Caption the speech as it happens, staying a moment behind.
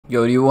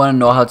Yo, do you want to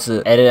know how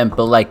to edit and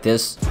build like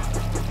this?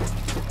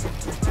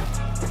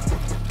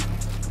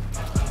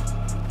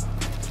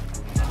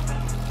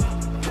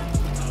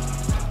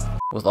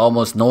 With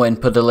almost no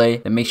input delay,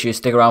 then make sure you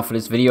stick around for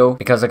this video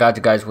because I got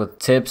you guys with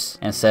tips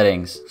and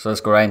settings. So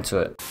let's go right into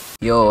it.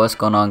 Yo, what's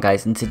going on,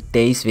 guys? In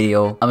today's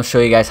video, I'm gonna show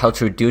you guys how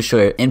to reduce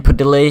your input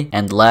delay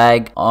and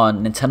lag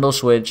on Nintendo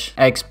Switch,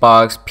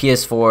 Xbox,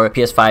 PS4,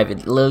 PS5.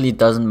 It literally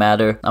doesn't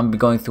matter. I'm gonna be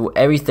going through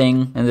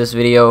everything in this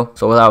video.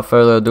 So without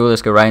further ado,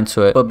 let's get right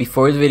into it. But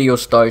before the video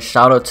starts,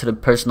 shout out to the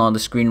person on the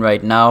screen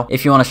right now.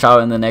 If you want to shout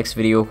out in the next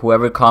video,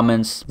 whoever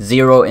comments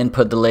 0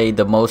 input delay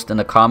the most in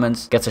the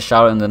comments gets a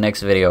shout out in the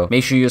next video.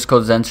 Make sure you use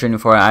code Zenterr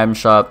for an item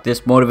shop.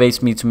 This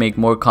motivates me to make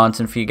more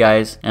content for you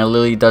guys, and it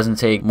literally doesn't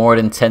take more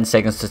than 10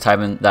 seconds to type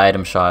in the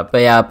item shop.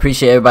 But yeah, I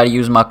appreciate everybody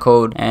using my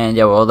code, and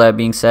yeah, with all that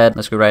being said,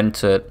 let's get right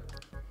into it.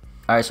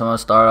 Alright, so I'm gonna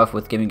start off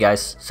with giving you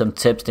guys some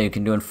tips that you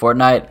can do in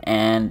Fortnite,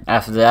 and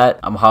after that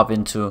I'm gonna hop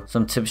into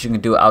some tips you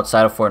can do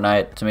outside of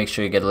Fortnite to make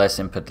sure you get less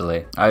input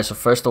delay. Alright, so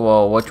first of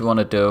all, what you want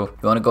to do,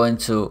 you want to go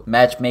into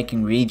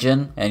matchmaking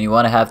region, and you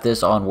want to have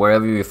this on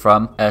wherever you're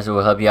from, as it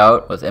will help you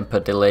out with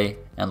input delay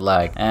and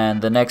lag.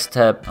 And the next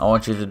step I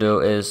want you to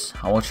do is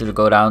I want you to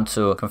go down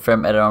to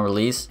confirm edit on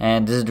release,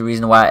 and this is the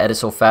reason why I edit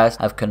so fast.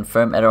 I have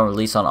confirm edit on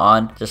release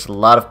on. There's a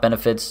lot of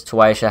benefits to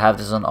why you should have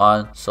this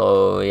on.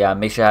 So yeah,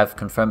 make sure you have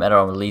confirm edit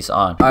on release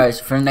on. Alright,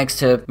 so for the next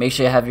tip, make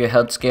sure you have your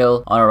HUD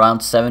scale on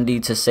around 70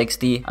 to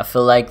 60. I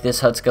feel like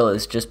this HUD scale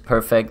is just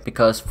perfect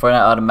because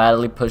Fortnite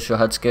automatically puts your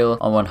HUD scale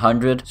on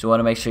 100, so you want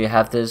to make sure you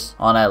have this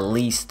on at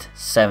least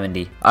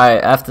 70.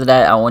 Alright, after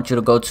that I want you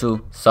to go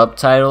to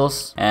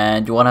subtitles,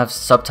 and you want to have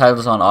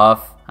subtitles on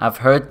off. I've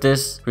heard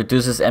this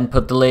reduces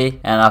input delay,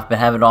 and I've been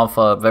having it on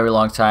for a very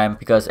long time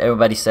because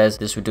everybody says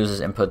this reduces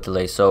input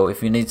delay. So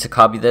if you need to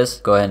copy this,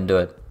 go ahead and do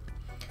it.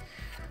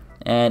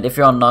 And if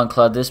you're on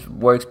non-claw, this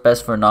works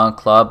best for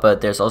non-claw,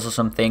 but there's also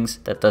some things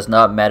that does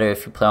not matter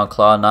if you play on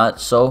claw or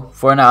not. So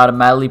Fortnite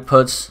automatically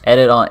puts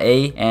edit on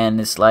A, and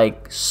it's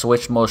like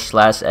switch mode /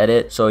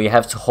 edit. So you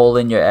have to hold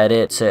in your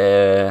edit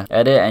to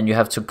edit, and you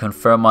have to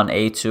confirm on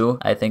A too,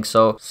 I think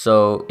so.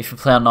 So if you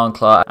play on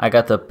non-claw, I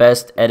got the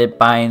best edit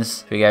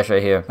binds for you guys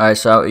right here. Alright,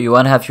 so you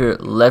want to have your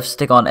left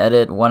stick on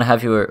edit, you want to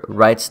have your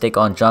right stick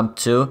on jump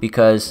too,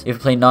 because if you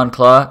play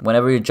non-claw,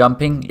 whenever you're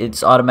jumping,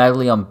 it's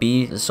automatically on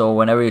B. So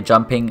whenever you're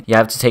jumping, you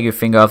have to take your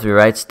finger off your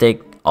right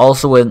stick.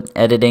 Also when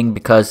editing,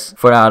 because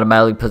Fortnite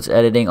automatically puts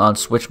editing on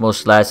switch mode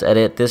 /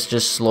 edit, this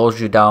just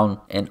slows you down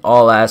in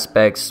all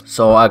aspects.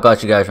 So I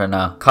got you guys right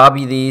now.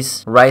 Copy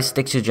these, right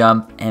stick to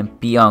jump and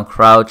B on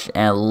crouch,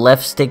 and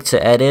left stick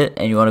to edit,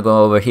 and you want to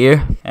go over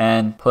here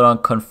and put on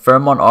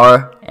confirm on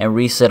R and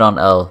reset on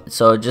L.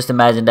 So just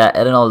imagine that,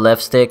 edit on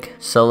left stick,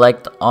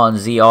 select on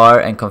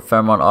ZR and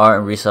confirm on R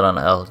and reset on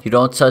L. You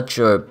don't touch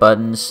your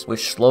buttons,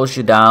 which slows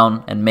you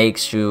down and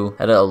makes you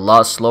edit a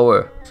lot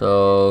slower.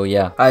 So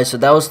yeah. Alright, so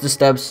that was the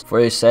steps for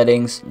your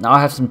settings. Now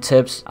I have some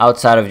tips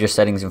outside of your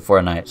settings in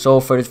Fortnite. So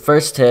for the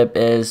first tip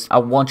is I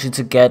want you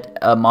to get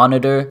a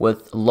monitor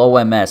with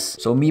low MS.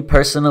 So me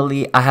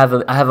personally, I have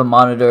a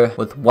monitor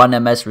with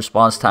 1 ms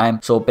response time.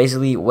 So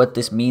basically what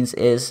this means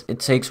is it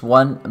takes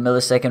 1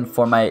 millisecond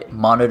for my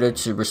monitor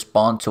to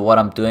respond to what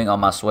I'm doing on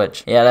my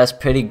Switch. Yeah, that's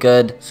pretty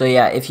good. So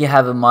yeah, if you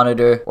have a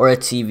monitor or a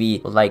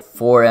TV with like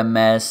 4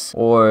 ms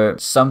or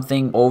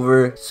something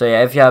over, so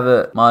yeah, if you have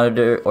a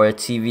monitor or a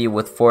TV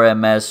with 4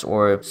 ms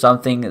or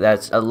something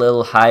that's a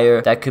little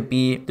higher, that could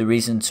be the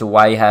reason to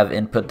why you have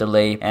input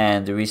delay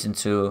and the reason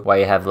to why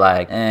you have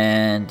lag.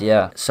 And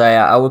yeah, so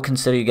yeah, I would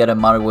consider you get a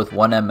monitor with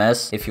 1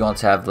 ms if you want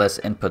to have less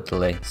input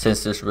delay,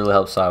 since this really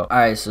helps out.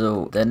 Alright,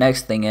 so the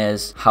next thing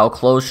is how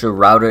close your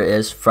router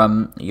is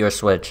from your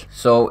Switch.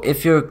 So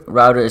if your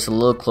router is a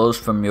little close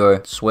from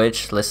your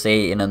Switch, let's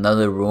say in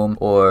another room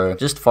or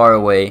just far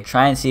away,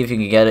 try and see if you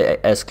can get it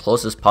as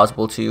close as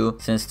possible to you,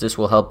 since this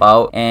will help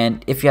out.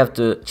 And if you have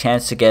the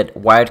chance to get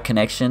wired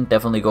connection,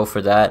 definitely go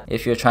for that.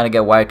 If you're trying to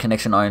get wired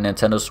connection on your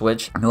Nintendo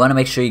Switch, you want to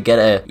make sure you get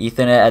an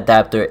Ethernet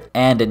adapter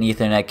and an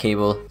Ethernet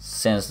cable,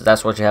 since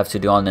that's what you have to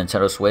do on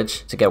Nintendo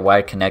Switch to get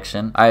wired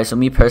connection. Alright, so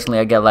me personally,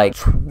 I get like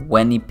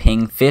 20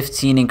 ping,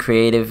 15 in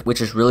creative, which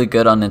is really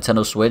good on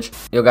Nintendo Switch.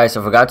 Yo guys,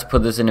 I forgot to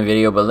put this in the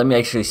video, but let me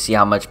actually see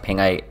how much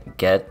ping I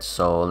get.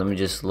 So let me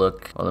just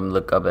look, let me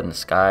look up in the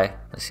sky.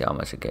 Let's see how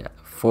much I get.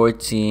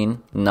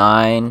 14,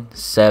 9,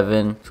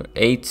 7,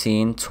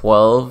 18,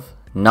 12,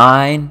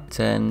 9,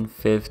 10,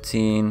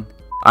 15.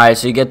 Alright,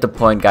 so you get the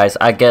point, guys.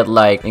 I get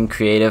like in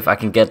creative, I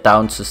can get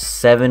down to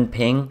 7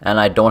 ping, and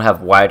I don't have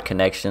wired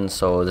connection,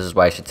 so this is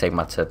why I should take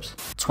my tips.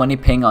 20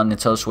 ping on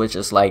Nintendo Switch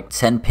is like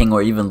 10 ping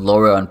or even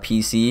lower on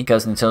PC,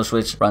 because Nintendo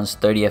Switch runs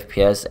 30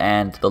 FPS,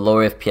 and the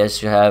lower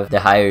FPS you have, the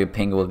higher your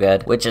ping will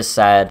get, which is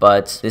sad,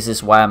 but this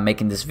is why I'm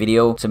making this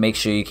video, to make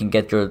sure you can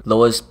get your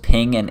lowest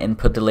ping and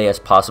input delay as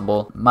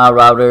possible. My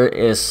router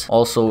is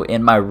also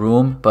in my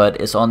room, but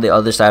it's on the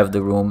other side of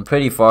the room,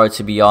 pretty far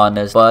to be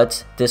honest,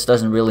 but this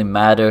doesn't really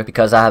matter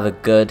because because I have a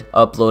good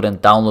upload and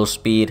download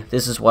speed.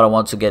 This is what I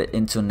want to get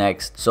into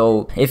next.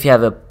 So if you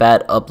have a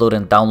bad upload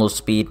and download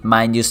speed,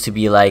 mine used to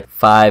be like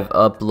 5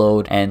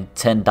 upload and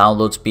 10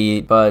 download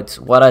speed, but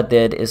what I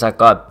did is I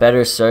got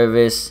better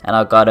service and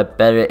I got a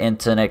better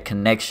internet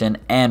connection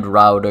and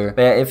router.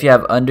 But if you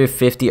have under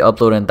 50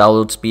 upload and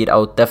download speed, I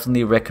would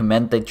definitely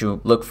recommend that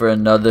you look for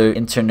another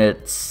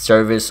internet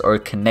service or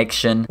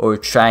connection, or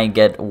try and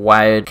get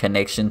wired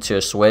connection to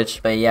your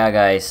Switch. But yeah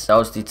guys, that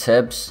was the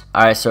tips.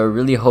 Alright, so I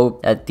really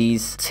hope that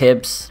these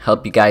tips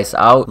help you guys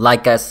out.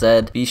 Like I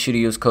said, be sure to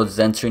use code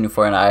Zenterr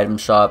for an item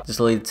shop. This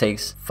literally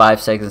takes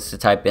 5 seconds to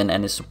type in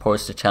and it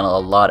supports the channel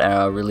a lot, and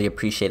I really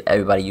appreciate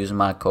everybody using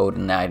my code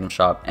in the item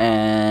shop.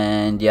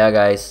 And yeah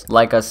guys,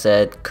 like I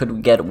said, could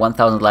we get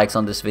 1,000 likes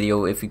on this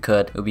video? If we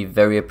could, it would be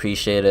very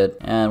appreciated.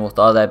 And with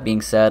all that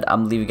being said,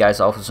 I'm gonna leave you guys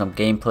off with some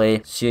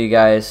gameplay. See you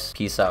guys,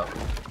 peace out.